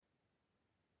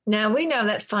Now, we know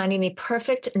that finding the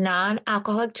perfect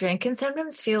non-alcoholic drink can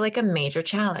sometimes feel like a major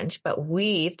challenge, but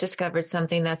we've discovered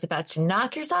something that's about to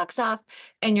knock your socks off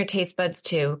and your taste buds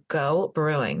too. Go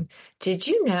Brewing. Did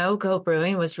you know Go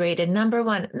Brewing was rated number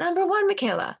one,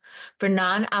 Michaela, for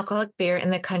non-alcoholic beer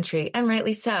in the country, and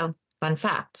rightly so. Fun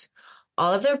fact.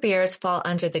 All of their beers fall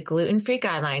under the gluten-free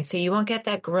guidelines, so you won't get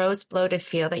that gross, bloated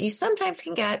feel that you sometimes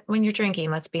can get when you're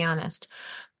drinking, let's be honest.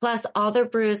 Plus, all their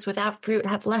brews without fruit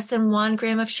have less than 1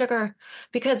 gram of sugar.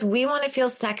 Because we want to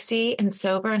feel sexy and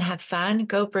sober and have fun,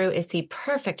 Go Brew is the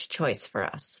perfect choice for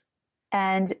us.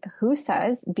 And who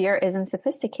says beer isn't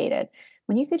sophisticated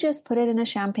when you could just put it in a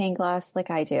champagne glass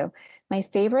like I do? My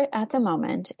favorite at the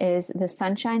moment is the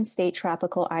Sunshine State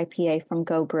Tropical IPA from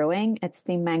Go Brewing. It's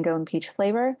the mango and peach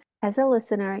flavor. As a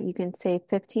listener, you can save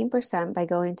 15% by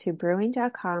going to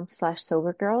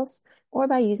brewing.com/sobergirls or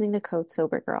by using the code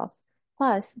SOBERGIRLS.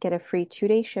 Plus, get a free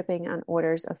 2-day shipping on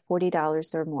orders of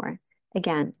 $40 or more.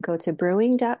 Again, go to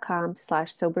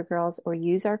brewing.com/sobergirls or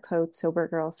use our code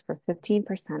SOBERGIRLS for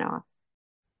 15% off.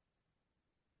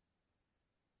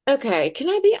 Okay, can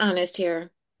I be honest here?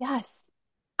 Yes.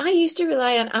 I used to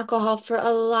rely on alcohol for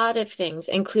a lot of things,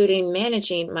 including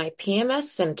managing my PMS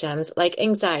symptoms like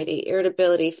anxiety,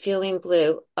 irritability, feeling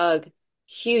blue. Ugh,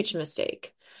 huge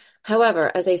mistake.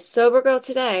 However, as a sober girl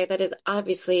today, that is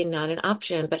obviously not an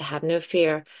option, but have no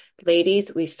fear.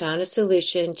 Ladies, we found a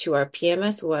solution to our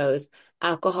PMS woes.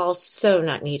 Alcohol so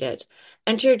not needed.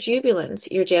 Enter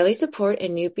Jubilance, your daily support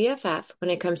and new BFF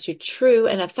when it comes to true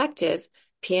and effective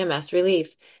PMS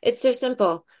relief. It's so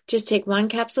simple. Just take 1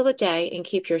 capsule a day and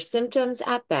keep your symptoms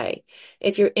at bay.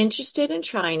 If you're interested in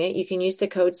trying it, you can use the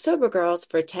code SOBERGIRLS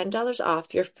for $10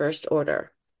 off your first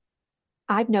order.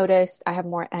 I've noticed I have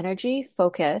more energy,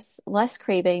 focus, less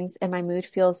cravings, and my mood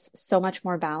feels so much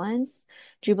more balanced.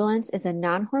 Jubilance is a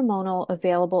non-hormonal,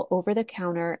 available over the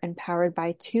counter and powered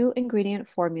by 2-ingredient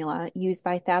formula used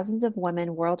by thousands of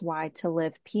women worldwide to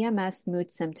live PMS mood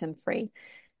symptom free.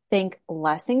 Think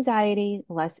less anxiety,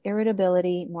 less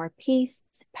irritability, more peace,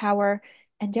 power,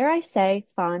 and dare I say,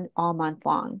 fun all month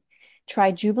long.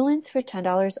 Try Jubilance for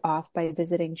 $10 off by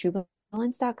visiting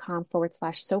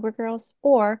jubilance.com/sobergirls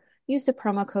or use the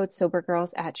promo code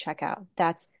SOBERGIRLS at checkout.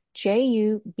 That's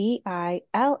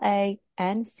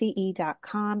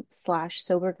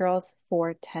JUBILANCE.com/sobergirls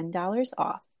for $10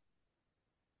 off.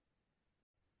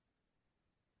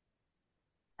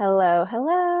 Hello,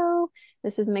 hello.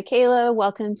 This is Michaela.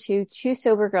 Welcome to Two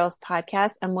Sober Girls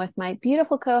podcast. I'm with my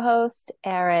beautiful co-host,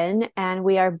 Erin, and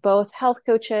we are both health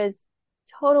coaches,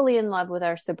 totally in love with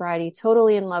our sobriety,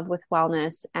 totally in love with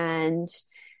wellness, and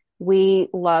we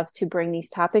love to bring these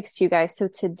topics to you guys. So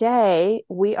today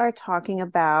we are talking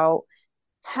about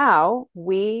how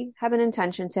we have an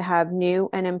intention to have new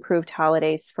and improved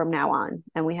holidays from now on.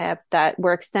 And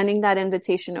we're extending that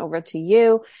invitation over to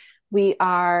you. We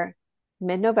are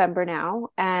mid-November now,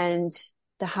 and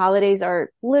the holidays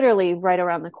are literally right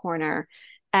around the corner.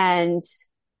 And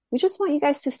we just want you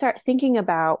guys to start thinking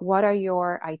about what are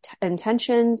your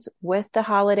intentions with the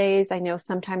holidays. I know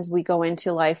sometimes we go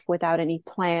into life without any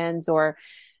plans or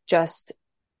just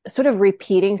sort of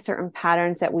repeating certain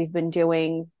patterns that we've been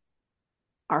doing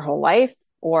our whole life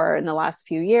or in the last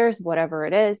few years, whatever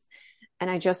it is. And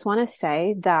I just want to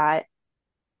say that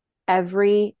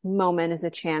every moment is a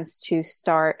chance to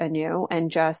start anew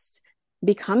and just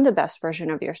become the best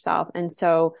version of yourself. And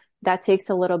so that takes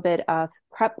a little bit of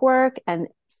prep work. And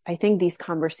I think these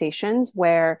conversations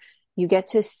where you get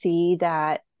to see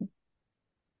that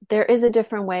there is a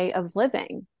different way of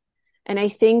living. And I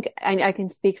think I can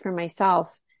speak for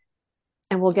myself,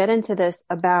 and we'll get into this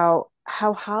about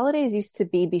how holidays used to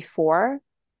be before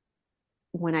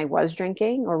when I was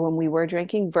drinking or when we were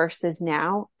drinking versus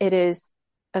now. It is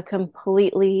a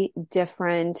completely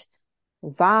different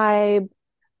vibe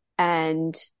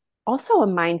and also a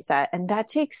mindset. And that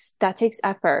takes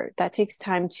effort. That takes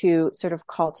time to sort of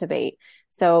cultivate.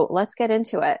 So let's get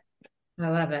into it. I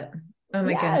love it. Oh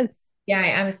my Yes. goodness. Yeah,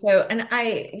 I'm so, and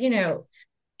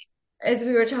as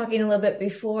we were talking a little bit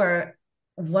before,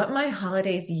 what my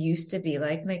holidays used to be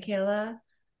like, Michaela,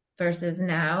 versus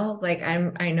now, like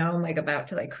I know I'm like about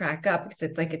to like crack up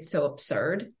because it's so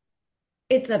absurd.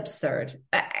 It's absurd.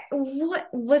 What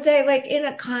was I like in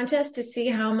a contest to see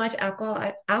how much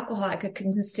alcohol I could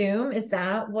consume? Is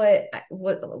that what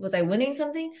was I winning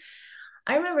something?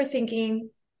 I remember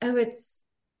thinking, oh, it's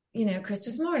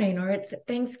Christmas morning or it's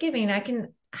Thanksgiving. I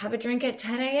can have a drink at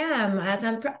 10 a.m. as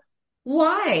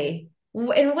why?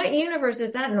 In what universe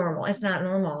is that normal? It's not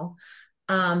normal.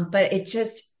 But it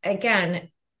just, again,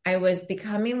 I was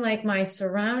becoming like my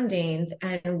surroundings,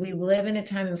 and we live in a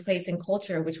time and place and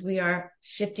culture which we are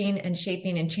shifting and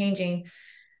shaping and changing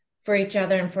for each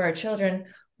other and for our children,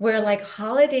 where like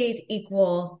holidays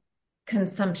equal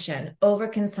consumption,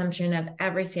 overconsumption of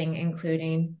everything,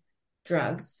 including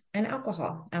drugs and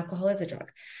alcohol. Alcohol is a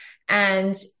drug.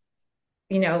 And,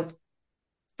 you know,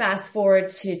 fast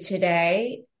forward to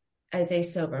today, as a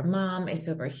sober mom, a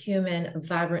sober human,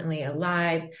 vibrantly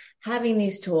alive, having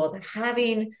these tools,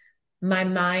 having my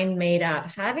mind made up,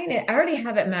 having it, I already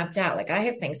have it mapped out. Like I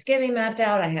have Thanksgiving mapped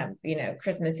out. I have,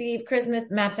 Christmas Eve,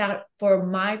 Christmas mapped out for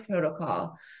my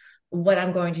protocol, what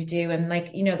I'm going to do. And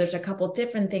like, there's a couple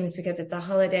different things because it's a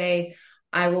holiday.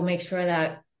 I will make sure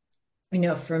that,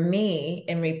 for me,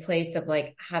 in replace of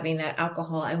like having that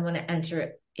alcohol, I want to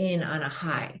enter in on a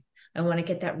high. I want to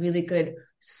get that really good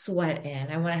sweat in.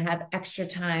 I want to have extra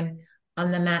time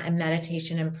on the mat and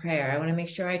meditation and prayer. I want to make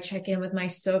sure I check in with my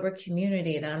sober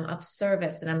community, that I'm of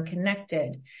service, that I'm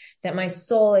connected, that my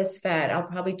soul is fed. I'll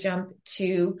probably jump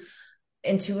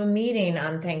into a meeting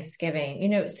on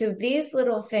Thanksgiving, so these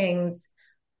little things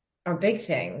are big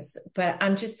things, but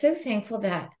I'm just so thankful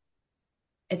that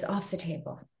it's off the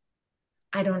table.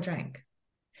 I don't drink.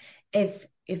 If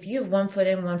you have one foot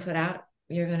in, one foot out,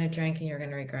 you're going to drink and you're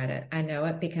going to regret it. I know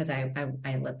it because I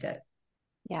lived it.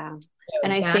 Yeah.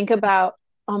 And I think about,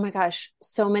 oh my gosh,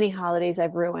 so many holidays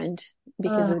I've ruined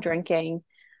because of drinking,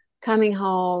 coming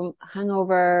home,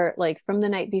 hungover, like from the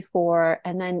night before.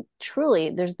 And then truly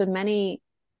there's been many,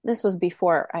 this was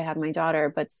before I had my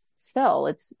daughter, but still,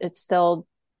 it still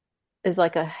is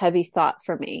like a heavy thought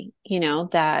for me,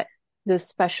 that those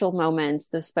special moments,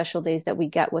 those special days that we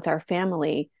get with our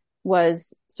family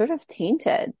was sort of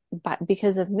tainted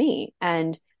because of me.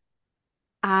 And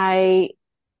I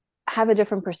have a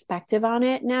different perspective on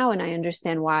it now. And I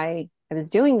understand why I was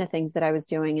doing the things that I was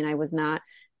doing and I was not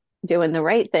doing the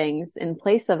right things in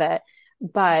place of it.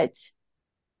 But,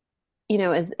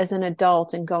 as an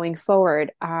adult and going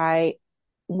forward, I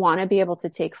want to be able to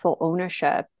take full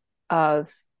ownership of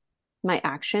my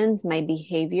actions, my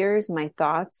behaviors, my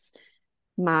thoughts,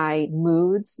 my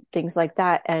moods, things like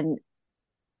that. And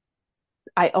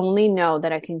I only know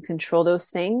that I can control those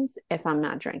things if I'm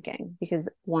not drinking, because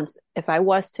if I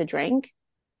was to drink,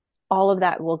 all of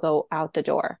that will go out the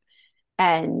door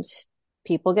and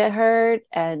people get hurt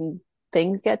and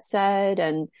things get said.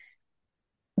 And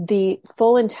the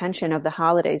full intention of the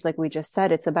holidays, like we just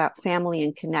said, it's about family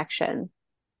and connection.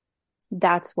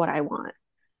 That's what I want.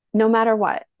 No matter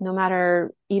what,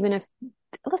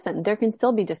 listen, there can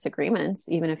still be disagreements,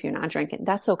 even if you're not drinking.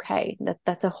 That's okay.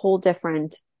 That's a whole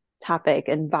different topic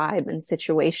and vibe and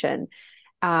situation.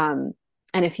 And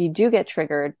if you do get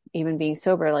triggered, even being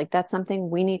sober, like that's something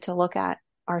we need to look at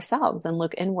ourselves and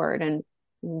look inward. And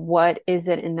what is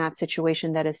it in that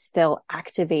situation that is still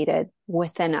activated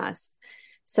within us?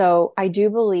 So I do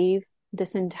believe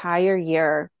this entire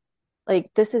year, like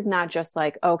this is not just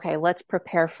like, okay, let's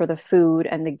prepare for the food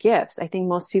and the gifts. I think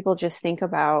most people just think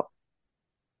about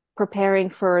preparing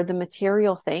for the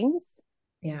material things.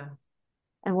 Yeah.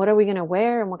 And what are we going to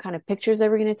wear? And what kind of pictures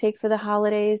are we going to take for the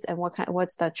holidays? And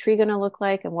what's the tree going to look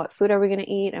like? And what food are we going to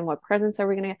eat? And what presents are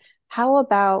we going to get?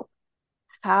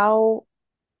 How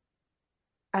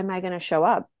am I going to show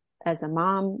up as a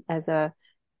mom, as a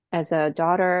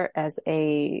daughter, as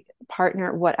a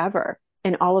partner, whatever,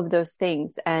 in all of those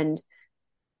things? And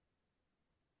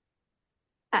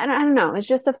I don't know. It's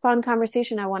just a fun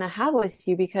conversation I want to have with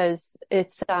you because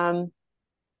it's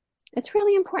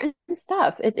really important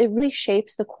stuff. It really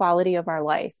shapes the quality of our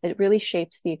life. It really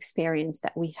shapes the experience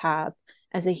that we have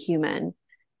as a human.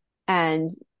 And,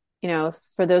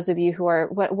 for those of you who are,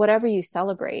 whatever you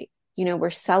celebrate, we're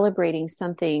celebrating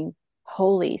something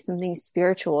holy, something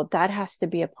spiritual. That has to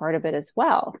be a part of it as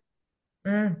well.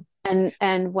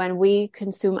 And when we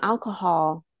consume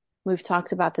alcohol, we've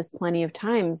talked about this plenty of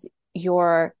times,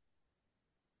 your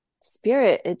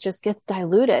spirit, it just gets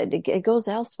diluted. It goes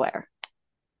elsewhere.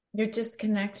 You're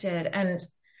disconnected. And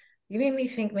you made me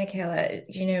think, Michaela,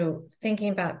 thinking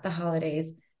about the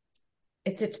holidays,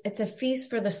 it's a feast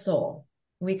for the soul.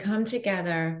 We come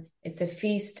together. It's a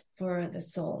feast for the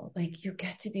soul. Like you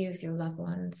get to be with your loved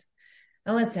ones.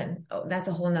 And listen, that's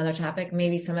a whole nother topic.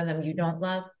 Maybe some of them you don't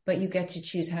love, but you get to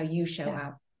choose how you show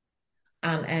up.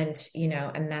 And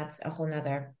that's a whole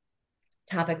nother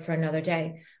topic for another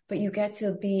day, but you get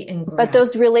to be in gratitude. But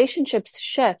those relationships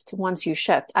shift once you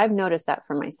shift. I've noticed that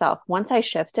for myself. Once I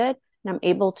shifted and I'm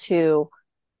able to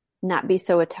not be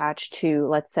so attached to,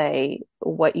 let's say,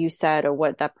 what you said or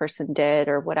what that person did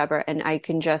or whatever, and I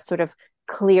can just sort of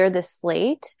clear the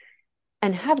slate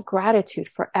and have gratitude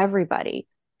for everybody.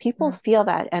 People feel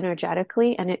that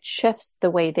energetically and it shifts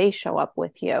the way they show up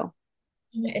with you.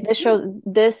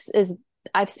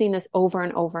 I've seen this over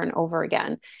and over and over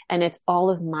again, and it's all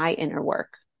of my inner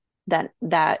work.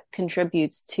 that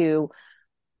contributes to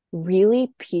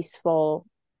really peaceful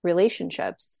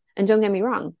relationships. And don't get me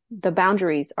wrong, the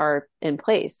boundaries are in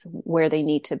place where they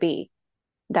need to be.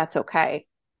 That's okay.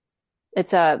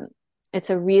 It's a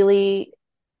really,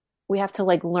 we have to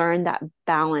like learn that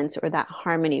balance or that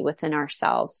harmony within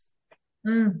ourselves.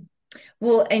 Mm.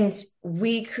 Well, and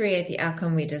we create the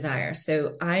outcome we desire.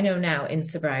 So I know now in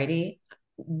sobriety,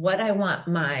 what I want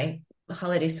my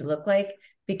holidays to look like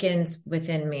begins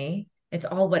within me. It's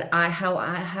all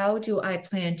how do I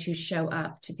plan to show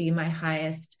up to be my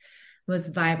highest,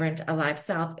 most vibrant, alive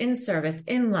self in service,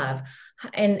 in love.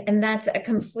 And that's a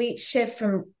complete shift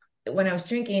from when I was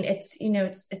drinking. It's,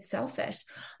 it's selfish.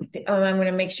 I'm going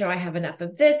to make sure I have enough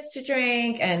of this to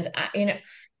drink. And,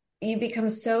 you become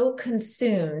so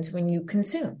consumed when you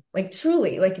consume, like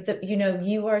truly, like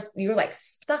you're like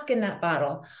stuck in that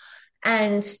bottle.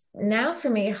 And now for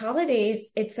me,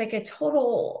 holidays, it's like a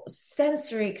total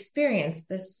sensory experience.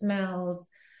 The smells,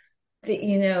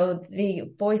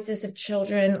 the voices of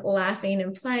children laughing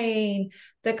and playing,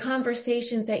 the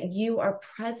conversations that you are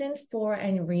present for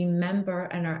and remember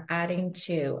and are adding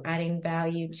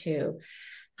value to,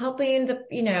 helping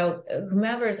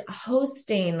whomever's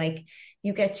hosting, like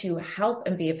you get to help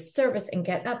and be of service and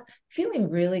get up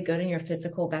feeling really good in your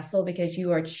physical vessel because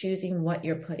you are choosing what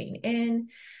you're putting in.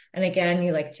 And again,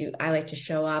 I like to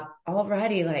show up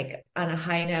already like on a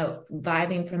high note,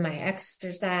 vibing from my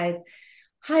exercise,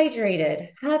 hydrated,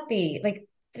 happy. Like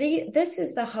this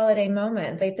is the holiday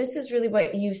moment. Like this is really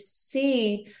what you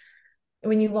see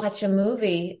when you watch a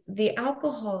movie. The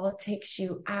alcohol takes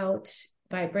you out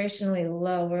vibrationally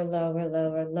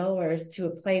lowers to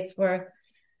a place where,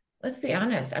 let's be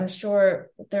honest, I'm sure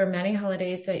there are many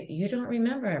holidays that you don't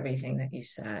remember everything that you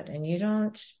said, and you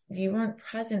weren't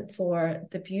present for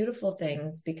the beautiful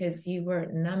things because you were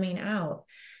numbing out.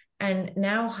 And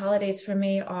now holidays for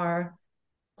me are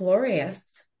glorious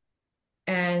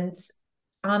and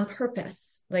on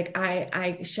purpose. Like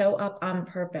I show up on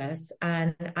purpose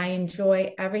and I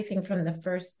enjoy everything from the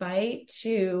first bite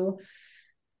to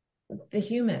the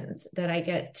humans that I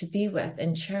get to be with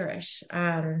and cherish.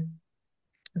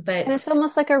 But And it's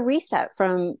almost like a reset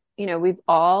from, we've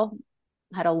all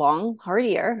had a long, hard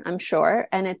year, I'm sure.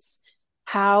 And it's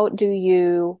how do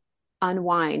you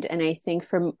unwind? And I think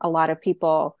for a lot of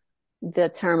people, the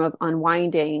term of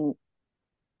unwinding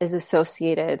is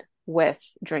associated with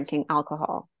drinking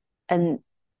alcohol. And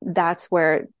that's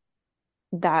where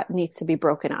that needs to be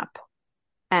broken up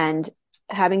and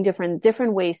having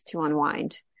different ways to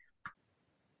unwind.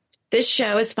 This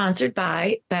show is sponsored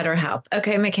by BetterHelp.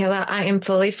 Okay, Michaela, I am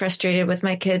fully frustrated with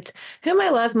my kids, whom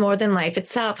I love more than life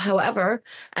itself. However,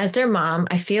 as their mom,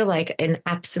 I feel like an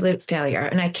absolute failure,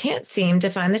 and I can't seem to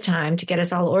find the time to get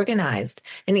us all organized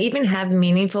and even have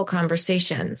meaningful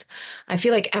conversations. I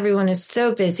feel like everyone is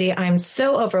so busy. I'm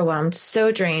so overwhelmed,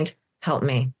 so drained. Help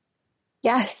me.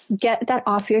 Yes, get that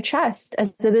off your chest.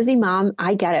 As a busy mom,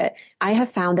 I get it. I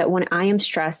have found that when I am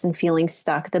stressed and feeling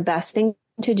stuck, the best thing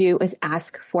to do is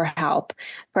ask for help.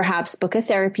 Perhaps book a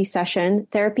therapy session.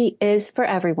 Therapy is for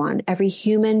everyone, every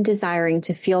human desiring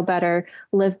to feel better,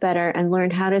 live better, and learn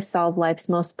how to solve life's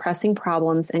most pressing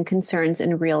problems and concerns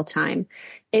in real time.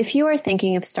 If you are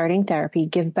thinking of starting therapy,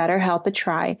 give BetterHelp a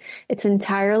try. It's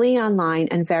entirely online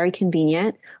and very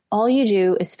convenient. All you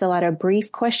do is fill out a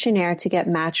brief questionnaire to get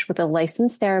matched with a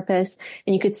licensed therapist,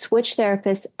 and you could switch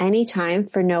therapists anytime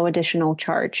for no additional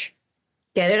charge.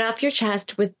 Get it off your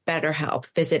chest with BetterHelp.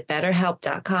 Visit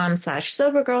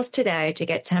BetterHelp.com/sobergirls today to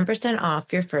get 10%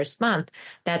 off your first month.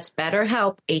 That's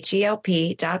BetterHelp,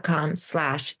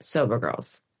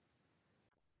 HELP.com/sobergirls.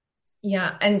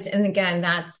 Yeah. And again,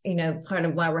 that's, part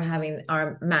of why we're having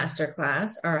our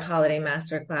masterclass, our holiday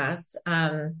masterclass.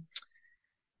 And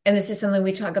this is something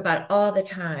we talk about all the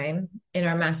time in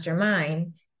our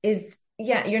mastermind is,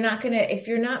 you're not going to, if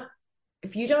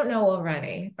you don't know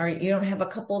already, or you don't have a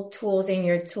couple tools in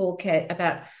your toolkit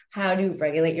about how to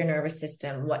regulate your nervous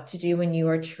system, what to do when you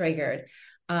are triggered,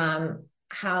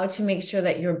 how to make sure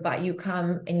that you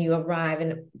come and you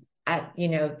arrive at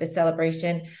the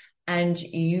celebration and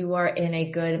you are in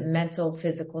a good mental,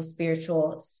 physical,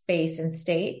 spiritual space and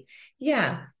state,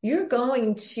 you're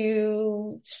going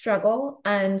to struggle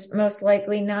and most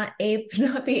likely not be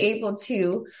able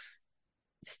to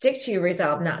stick to your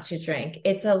resolve not to drink.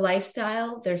 It's a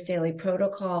lifestyle. There's daily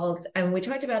protocols. And we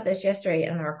talked about this yesterday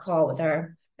in our call with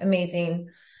our amazing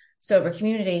sober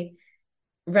community.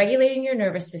 Regulating your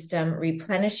nervous system,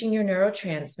 replenishing your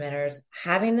neurotransmitters,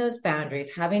 having those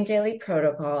boundaries, having daily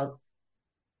protocols.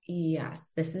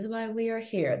 Yes, this is why we are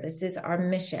here. This is our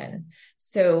mission.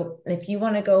 So if you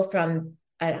want to go from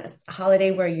a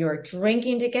holiday where you're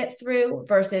drinking to get through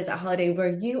versus a holiday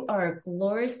where you are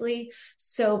gloriously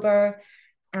sober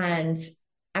and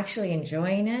actually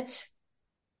enjoying it.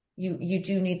 You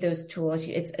do need those tools.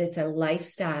 It's a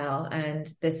lifestyle, and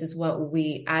this is what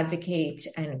we advocate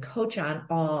and coach on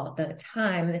all the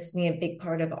time. This is a big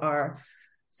part of our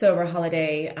sober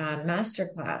holiday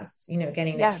masterclass.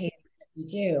 Getting a Yeah. taste of what we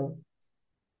do.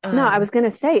 No, I was going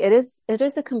to say it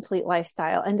is a complete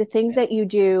lifestyle, and the things that you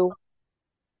do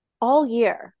all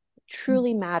year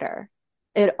truly matter.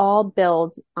 It all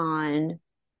builds on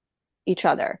each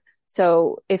other.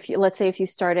 So let's say you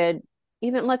started,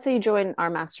 even let's say you join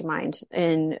our mastermind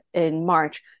in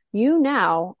March, you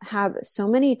now have so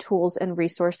many tools and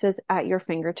resources at your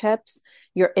fingertips.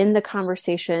 You're in the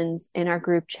conversations in our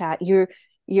group chat. You're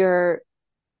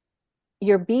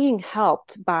being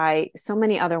helped by so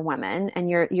many other women, and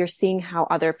you're seeing how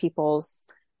other people's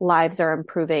lives are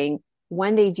improving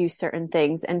when they do certain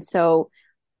things. And so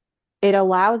it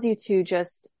allows you to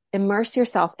just immerse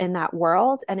yourself in that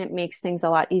world, and it makes things a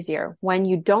lot easier. When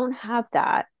you don't have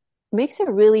that, it makes it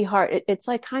really hard. It's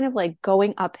like kind of like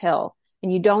going uphill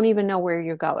and you don't even know where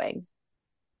you're going.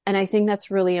 And I think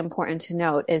that's really important to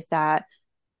note, is that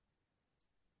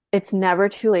it's never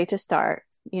too late to start.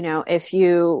 If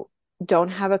you don't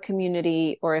have a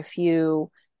community, or if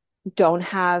you don't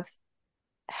have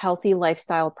healthy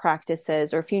lifestyle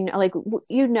practices, or if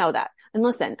that. And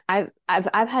listen, I've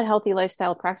had healthy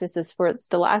lifestyle practices for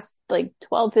the last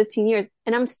 12, 15 years,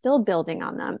 and I'm still building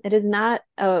on them. It is not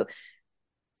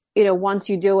once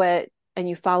you do it and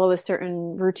you follow a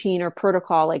certain routine or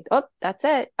protocol, oh, that's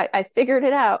it. I figured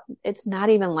it out. It's not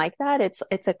even like that.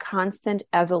 It's a constant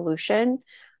evolution.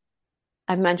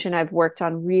 I've mentioned I've worked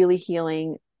on really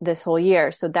healing this whole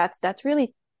year. So that's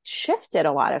really shifted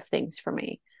a lot of things for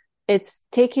me. It's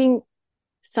taking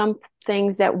some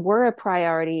things that were a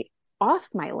priority off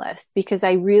my list because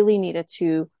I really needed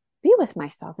to be with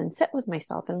myself and sit with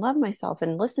myself and love myself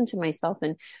and listen to myself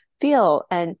and feel,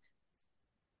 and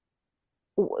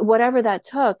whatever that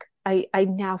took, I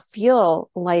now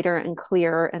feel lighter and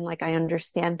clearer, and I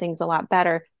understand things a lot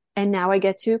better. And now I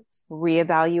get to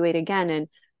reevaluate again. And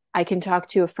I can talk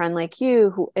to a friend like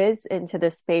you who is into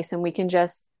this space, and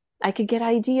I could get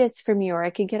ideas from you, or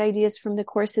I could get ideas from the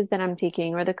courses that I'm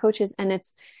taking or the coaches. And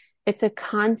it's a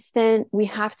constant, we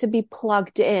have to be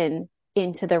plugged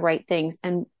into the right things.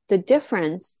 And the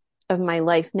difference of my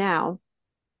life now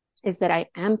is that I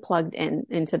am plugged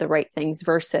into the right things,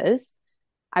 versus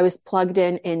I was plugged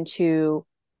into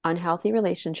unhealthy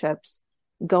relationships,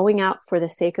 going out for the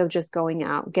sake of just going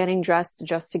out, getting dressed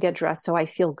just to get dressed so I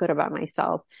feel good about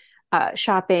myself,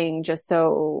 shopping just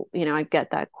so, I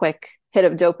get that quick hit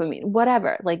of dopamine,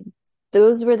 whatever.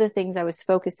 Those were the things I was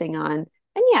focusing on.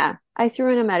 And yeah, I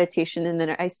threw in a meditation, and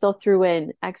then I still threw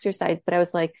in exercise, but I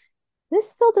was like, this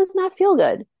still does not feel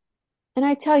good. And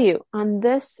I tell you, on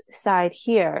this side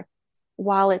here,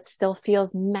 while it still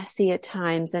feels messy at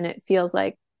times, and it feels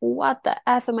like, what the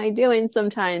F am I doing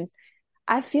sometimes?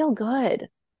 I feel good.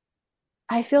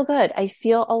 I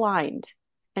feel aligned.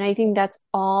 And I think that's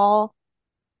all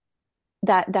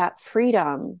that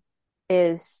freedom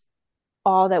is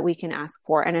all that we can ask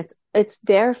for. And it's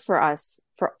there for us,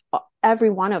 for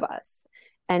every one of us.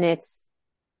 And it's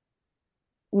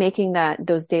making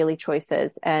those daily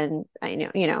choices. And I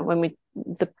know,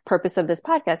 the purpose of this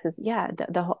podcast is,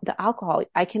 the alcohol.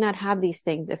 I cannot have these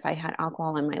things if I had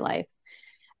alcohol in my life.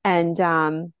 And,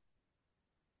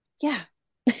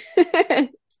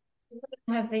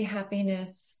 have the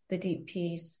happiness, the deep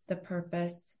peace, the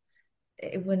purpose,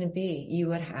 it wouldn't be. You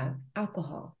would have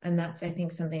alcohol. And that's, I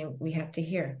think, something we have to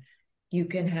hear. You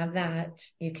can have that.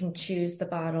 You can choose the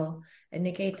bottle. It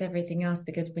negates everything else,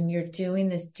 because when you're doing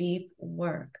this deep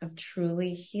work of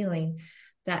truly healing,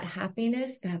 that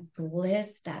happiness, that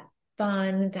bliss, that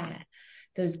fun,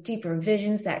 those deeper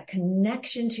visions, that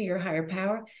connection to your higher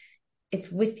power, it's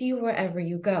with you wherever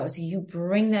you go. So you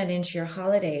bring that into your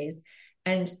holidays.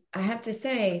 And I have to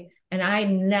say, and I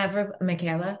never,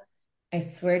 Michaela, I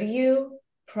swear to you,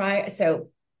 so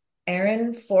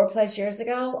Erin, 4+ years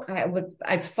ago,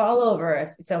 I'd fall over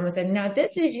if someone said, now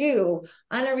this is you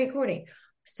on a recording.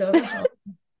 Sober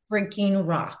freaking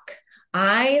rock.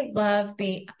 I love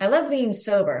being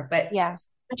sober, but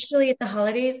especially at the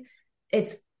holidays,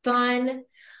 it's fun.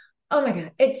 Oh my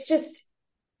God. It's just,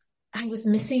 I was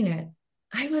missing it.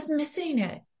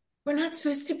 We're not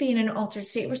supposed to be in an altered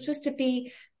state. We're supposed to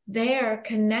be there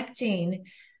connecting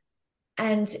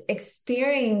and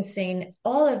experiencing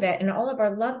all of it and all of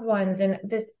our loved ones. And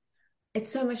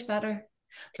it's so much better,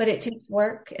 but it takes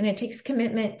work and it takes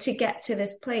commitment to get to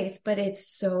this place, but it's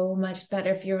so much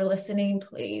better. If you're listening,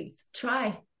 please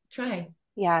try.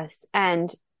 Yes.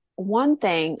 And one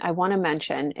thing I want to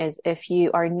mention is if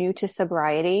you are new to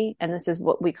sobriety, and this is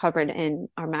what we covered in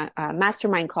our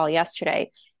mastermind call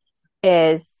yesterday,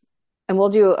 is, and we'll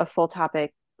do a full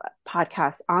topic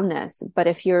podcast on this, but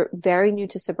if you're very new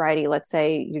to sobriety, let's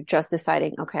say you're just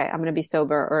deciding, okay, I'm going to be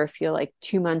sober, or if you're like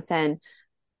 2 months in,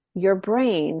 your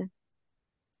brain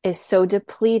is so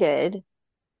depleted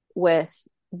with,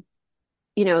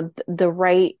 the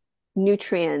right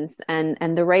nutrients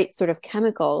and the right sort of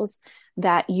chemicals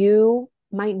that you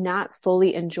might not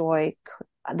fully enjoy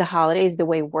the holidays the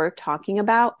way we're talking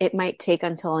about. It might take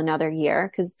until another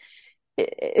year because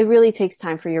it really takes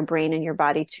time for your brain and your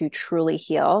body to truly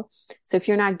heal. So if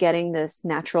you're not getting this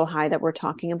natural high that we're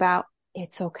talking about,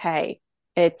 it's okay.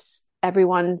 It's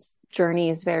everyone's journey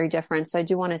is very different. So I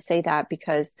do want to say that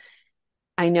because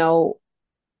I know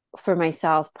for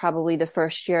myself, probably the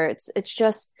first year, it's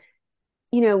just,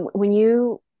 when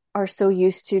you are so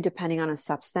used to depending on a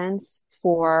substance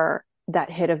for that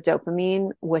hit of dopamine,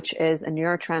 which is a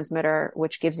neurotransmitter,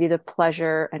 which gives you the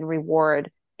pleasure and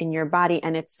reward in your body.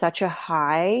 And it's such a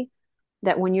high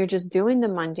that when you're just doing the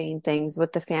mundane things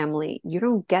with the family, you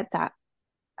don't get that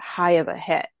high of a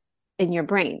hit in your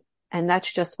brain. And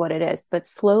that's just what it is. But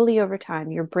slowly over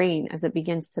time, your brain, as it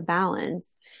begins to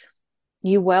balance,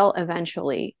 you will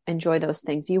eventually enjoy those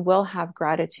things. You will have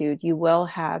gratitude. You will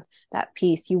have that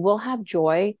peace. You will have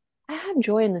joy. I have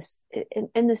joy in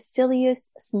the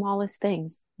silliest, smallest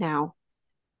things now,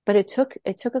 but it took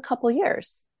a couple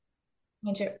years.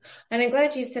 And I'm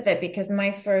glad you said that because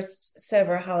my first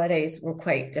sober holidays were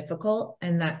quite difficult,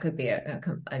 and that could be a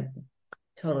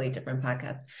totally different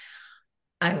podcast.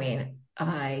 I mean,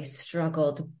 I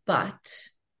struggled, but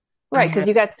right, because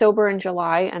you got sober in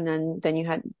July, and then you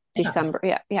had December.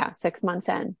 Yeah, 6 months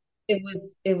in.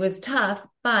 It was tough,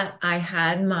 but I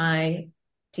had my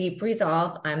deep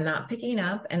resolve. I'm not picking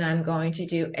up, and I'm going to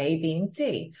do A, B, and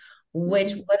C.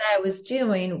 Which what I was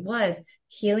doing was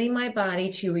healing my body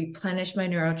to replenish my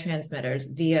neurotransmitters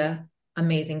via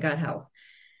amazing gut health.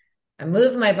 I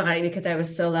moved my body because I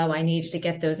was so low. I needed to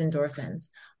get those endorphins.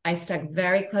 I stuck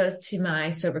very close to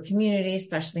my sober community,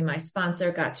 especially my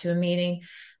sponsor, got to a meeting.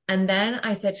 And then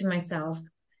I said to myself,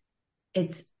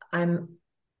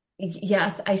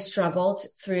 yes, I struggled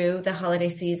through the holiday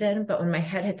season, but when my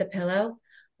head hit the pillow,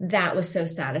 that was so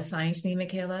satisfying to me,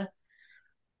 Michaela.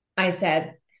 I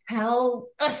said, hell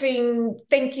effing,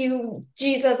 thank you,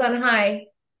 Jesus on high.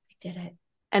 I did it.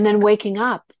 And then waking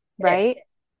up, right?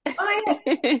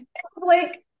 I was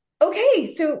like,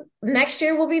 okay, so next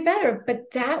year will be better.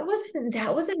 But that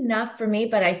was enough for me.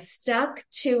 But I stuck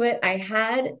to it. I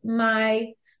had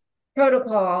my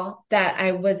protocol that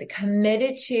I was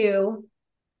committed to.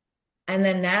 And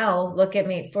then now look at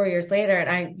me 4 years later.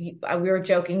 And we were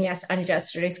joking on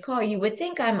yesterday's call. You would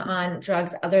think I'm on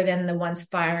drugs other than the ones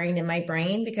firing in my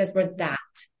brain because we're that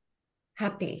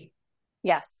happy.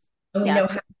 Yes. And we know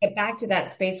how to get back to that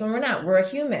space when we're not. We're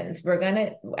humans.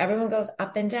 Everyone goes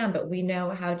up and down, but we know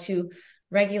how to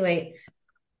regulate.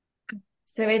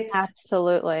 So it's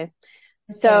absolutely.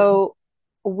 So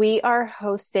we are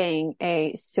hosting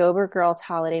a Sober Girls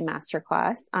Holiday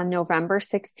Masterclass on November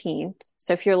 16th.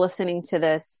 So if you're listening to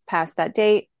this past that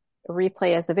date, a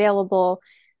replay is available.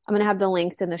 I'm going to have the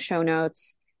links in the show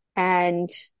notes. And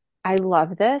I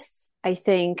love this. I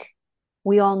think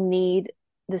we all need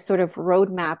this sort of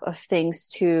roadmap of things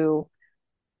to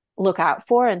look out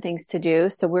for and things to do.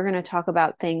 So we're going to talk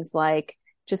about things like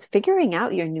just figuring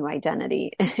out your new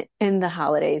identity in the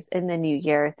holidays, in the new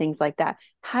year, things like that,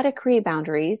 how to create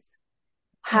boundaries,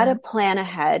 how to plan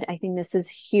ahead. I think this is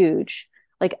huge,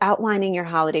 like outlining your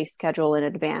holiday schedule in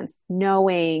advance,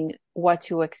 knowing what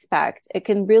to expect. It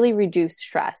can really reduce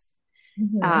stress.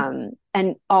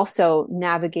 And also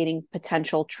navigating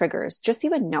potential triggers, just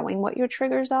even knowing what your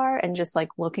triggers are and just like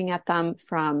looking at them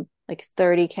from like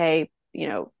 30K,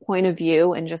 point of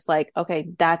view and just like, okay,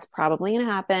 that's probably going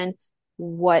to happen.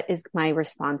 What is my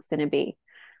response going to be?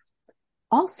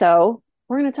 Also,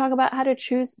 we're going to talk about how to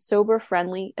choose sober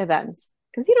friendly events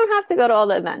because you don't have to go to all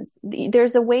the events.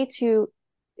 There's a way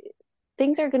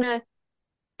things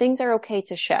are okay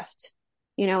to shift,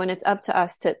 and it's up to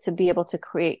us to be able to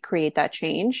create that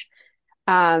change.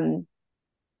 Also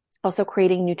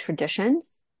creating new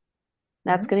traditions.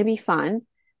 That's going to be fun.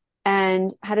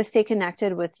 And how to stay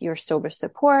connected with your sober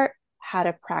support, how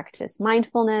to practice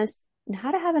mindfulness, and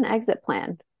how to have an exit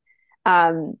plan.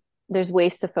 There's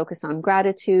ways to focus on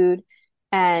gratitude.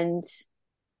 And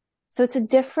so it's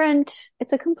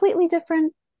a completely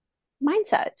different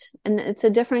mindset. And it's a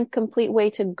different, complete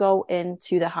way to go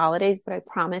into the holidays. But I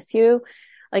promise you,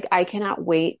 like, I cannot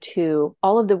wait to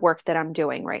all of the work that I'm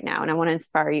doing right now. And I want to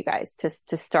inspire you guys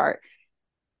to start.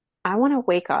 I want to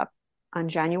wake up on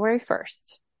January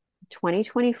 1st,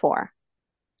 2024.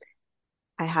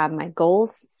 I have my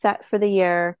goals set for the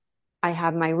year. I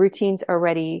have my routines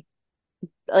already,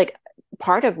 like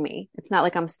part of me. It's not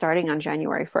like I'm starting on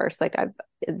January 1st. Like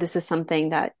this is something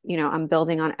that, I'm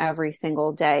building on every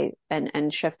single day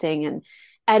and shifting and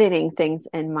editing things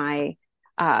in my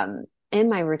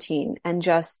routine, and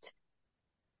just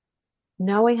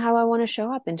knowing how I want to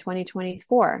show up in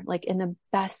 2024, like in the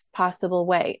best possible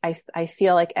way. I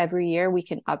feel like every year we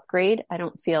can upgrade. I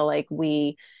don't feel like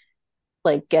we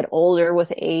like get older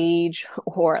with age,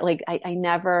 or like I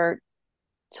never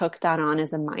took that on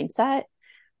as a mindset.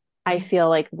 I feel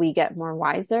like we get more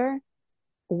wiser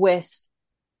with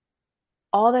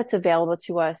all that's available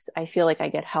to us. I feel like I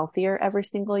get healthier every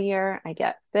single year. I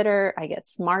get fitter. I get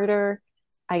smarter.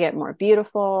 I get more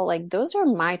beautiful. Like those are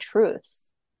my truths.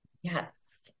 Yes.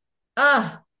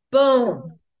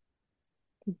 Boom.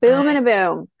 Boom and a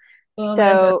boom.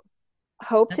 So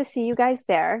hope to see you guys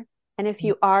there. And if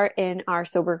you are in our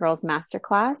Sober Girls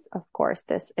Masterclass, of course,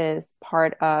 this is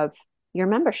part of your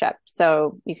membership.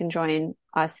 So you can join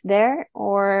us there,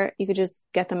 or you could just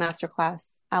get the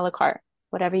masterclass a la carte,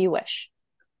 whatever you wish.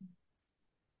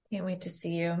 Can't wait to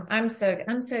see you. I'm so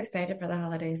excited for the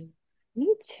holidays.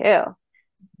 Me too.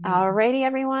 Alrighty,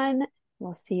 everyone.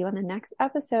 We'll see you on the next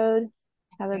episode.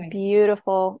 Have a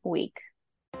beautiful week.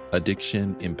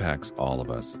 Addiction impacts all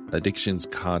of us. Addiction's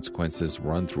consequences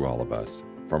run through all of us.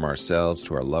 From ourselves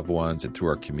to our loved ones and through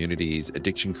our communities,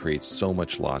 addiction creates so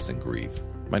much loss and grief.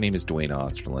 My name is Dwayne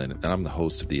Osterlin, and I'm the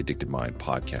host of the Addicted Mind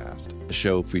podcast, a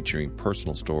show featuring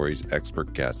personal stories,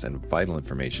 expert guests, and vital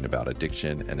information about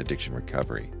addiction and addiction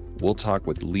recovery. We'll talk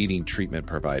with leading treatment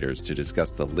providers to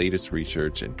discuss the latest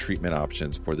research and treatment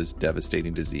options for this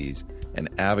devastating disease and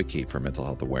advocate for mental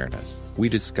health awareness. We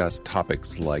discuss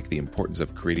topics like the importance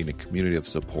of creating a community of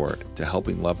support, to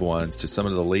helping loved ones, to some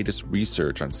of the latest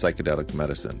research on psychedelic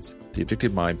medicines. The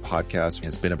Addicted Mind podcast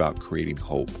has been about creating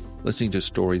hope, listening to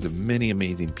stories of many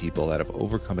amazing people that have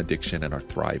overcome addiction and are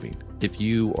thriving. If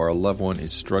you or a loved one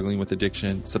is struggling with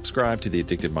addiction, subscribe to the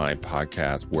Addicted Mind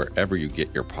podcast wherever you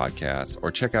get your podcasts,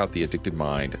 or check out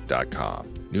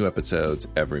theaddictedmind.com. New episodes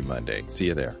every Monday. See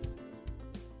you there.